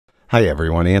Hi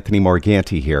everyone, Anthony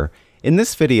Morganti here. In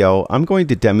this video, I'm going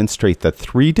to demonstrate the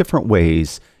 3 different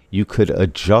ways you could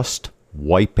adjust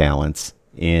white balance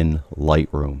in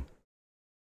Lightroom.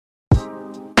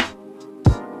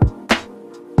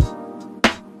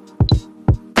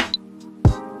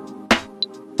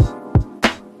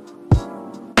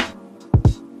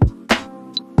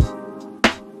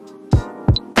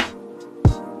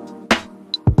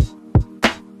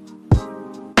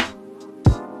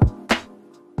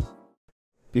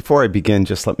 Before I begin,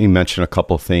 just let me mention a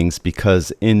couple things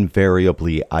because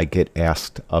invariably I get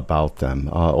asked about them.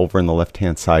 Over on the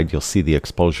left-hand side, you'll see the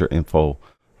exposure info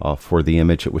for the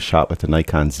image. It was shot with a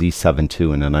Nikon Z7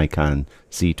 II and a Nikon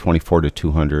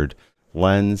Z24-200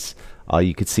 lens.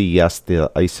 You can see, yes,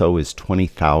 the ISO is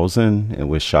 20,000. It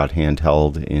was shot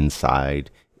handheld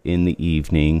inside in the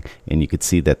evening, and you can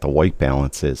see that the white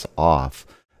balance is off.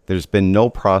 There's been no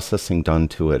processing done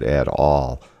to it at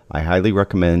all. I highly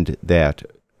recommend that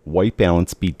white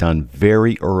balance be done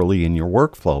very early in your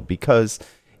workflow because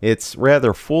it's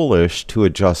rather foolish to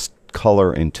adjust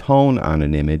color and tone on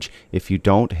an image if you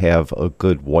don't have a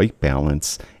good white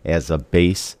balance as a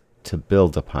base to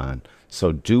build upon.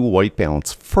 So do white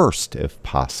balance first if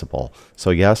possible.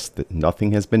 So yes,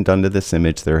 nothing has been done to this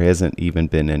image. There hasn't even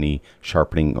been any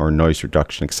sharpening or noise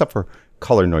reduction except for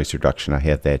color noise reduction. I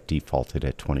had that defaulted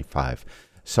at 25.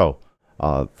 So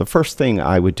the first thing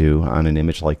I would do on an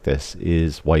image like this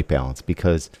is white balance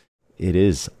because it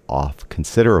is off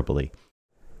considerably.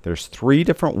 There's 3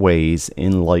 different ways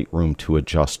in Lightroom to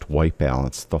adjust white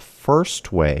balance. The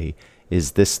first way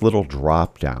is this little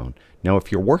drop down. Now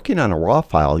if you're working on a raw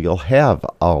file, you'll have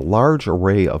a large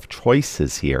array of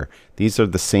choices here. These are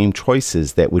the same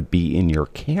choices that would be in your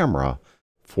camera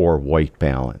for white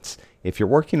balance. If you're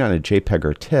working on a JPEG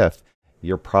or TIFF,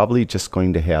 you're probably just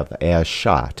going to have as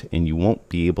shot and you won't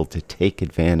be able to take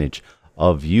advantage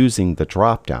of using the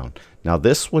drop down. Now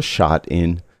this was shot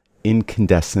in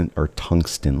incandescent or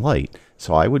tungsten light.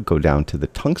 So I would go down to the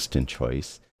tungsten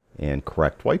choice and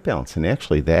correct white balance. And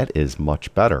actually that is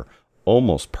much better,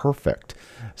 almost perfect.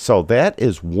 So that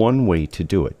is one way to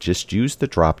do it. Just use the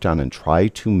drop down and try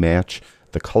to match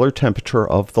the color temperature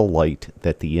of the light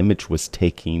that the image was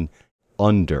taking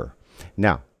under.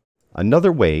 Now,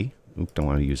 another way, don't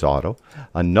want to use auto.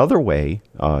 Another way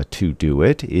to do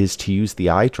it is to use the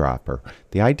eyedropper.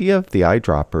 The idea of the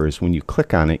eyedropper is when you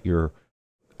click on it, your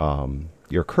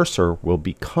cursor will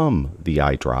become the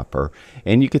eyedropper,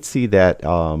 and you can see that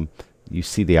you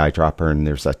see the eyedropper, and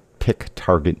there's a pick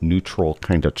target neutral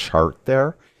kind of chart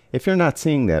there. If you're not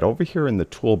seeing that, over here in the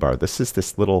toolbar, this is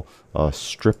this little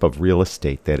strip of real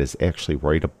estate that is actually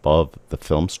right above the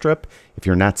film strip. If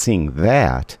you're not seeing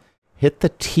that, hit the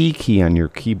T key on your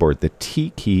keyboard. The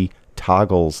T key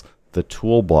toggles the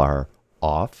toolbar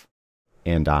off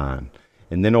and on.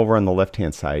 And then over on the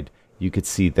left-hand side, you could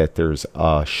see that there's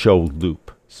a show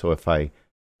loop. So if I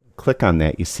click on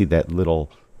that, you see that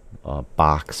little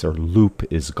box or loop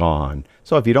is gone.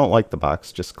 So if you don't like the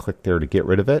box, just click there to get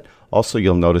rid of it. Also,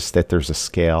 you'll notice that there's a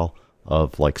scale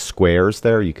of like squares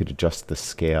there. You could adjust the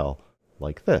scale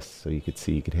like this. So you could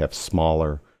see you could have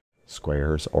smaller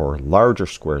squares or larger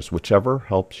squares, whichever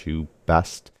helps you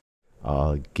best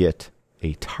get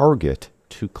a target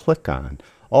to click on.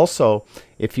 Also,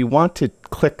 if you want to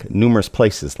click numerous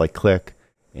places, like click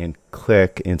and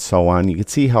so on, you can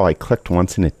see how I clicked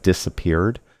once and it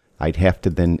disappeared. I'd have to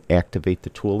then activate the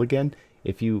tool again.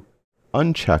 If you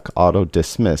uncheck auto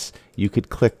dismiss, you could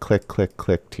click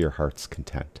to your heart's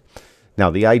content. Now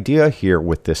the idea here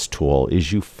with this tool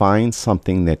is you find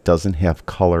something that doesn't have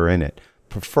color in it,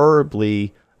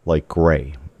 preferably like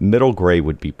gray. Middle gray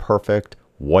would be perfect.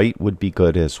 White would be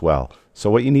good as well.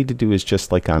 So what you need to do is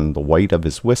just like on the white of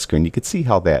his whisker, and you can see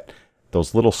how that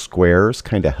those little squares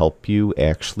kind of help you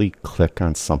actually click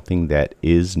on something that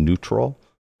is neutral.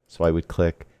 So I would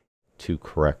click to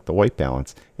correct the white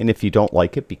balance. And if you don't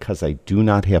like it, because I do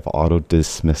not have auto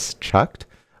dismiss checked,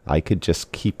 I could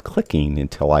just keep clicking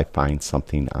until I find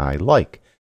something I like.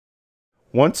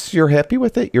 Once you're happy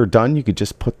with it, you're done. You could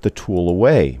just put the tool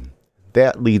away.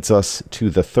 That leads us to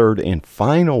the third and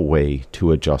final way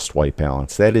to adjust white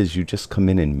balance. That is, you just come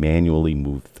in and manually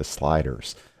move the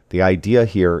sliders. The idea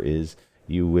here is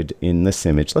you would, in this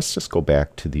image, let's just go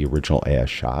back to the original as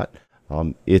shot.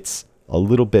 It's a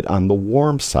little bit on the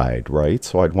warm side, right?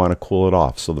 So I'd want to cool it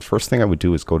off. So the first thing I would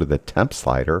do is go to the temp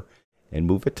slider and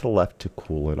move it to the left to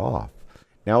cool it off.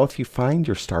 Now, if you find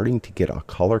you're starting to get a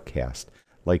color cast,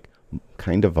 like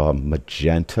kind of a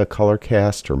magenta color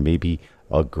cast or maybe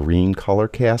a green color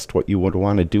cast, what you would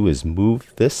want to do is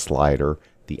move this slider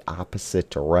the opposite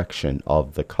direction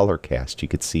of the color cast. You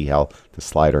could see how the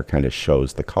slider kind of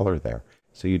shows the color there.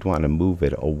 So you'd want to move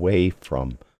it away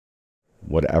from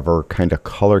whatever kind of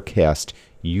color cast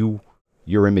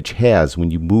your image has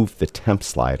when you move the temp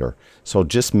slider. So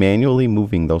just manually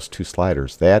moving those two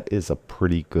sliders, that is a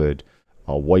pretty good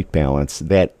white balance.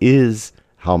 That is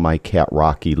how my cat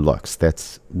Rocky looks.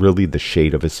 That's really the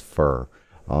shade of his fur.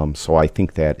 So I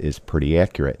think that is pretty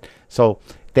accurate. So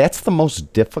that's the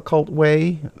most difficult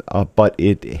way, but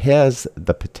it has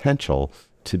the potential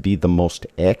to be the most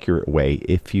accurate way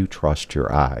if you trust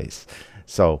your eyes.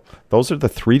 So those are the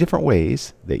 3 different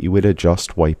ways that you would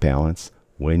adjust white balance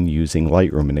when using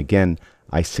Lightroom. And again,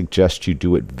 I suggest you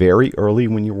do it very early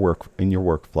when you work in your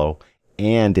workflow,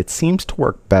 and it seems to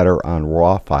work better on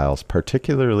RAW files,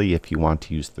 particularly if you want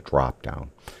to use the drop down.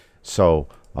 So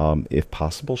if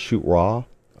possible, shoot RAW,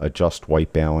 adjust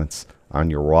white balance on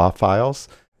your RAW files.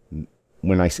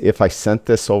 If I sent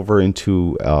this over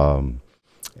into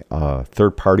a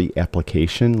third-party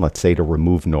application, let's say to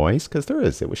remove noise, because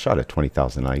it was shot at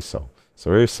 20,000 ISO, so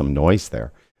there is some noise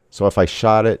there. So if I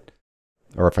shot it,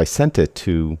 or if I sent it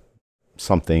to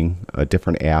something, a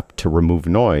different app to remove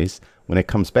noise, when it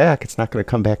comes back, it's not going to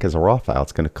come back as a RAW file.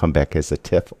 It's going to come back as a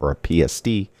TIFF or a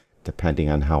PSD, depending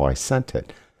on how I sent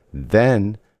it.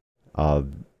 Then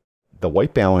the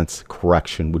white balance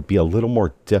correction would be a little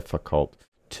more difficult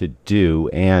to do,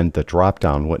 and the drop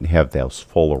down wouldn't have those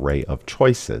full array of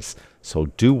choices. So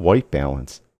do white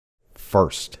balance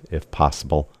first, if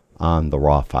possible, on the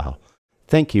RAW file.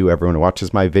 Thank you, everyone who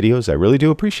watches my videos. I really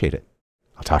do appreciate it.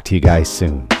 I'll talk to you guys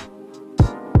soon.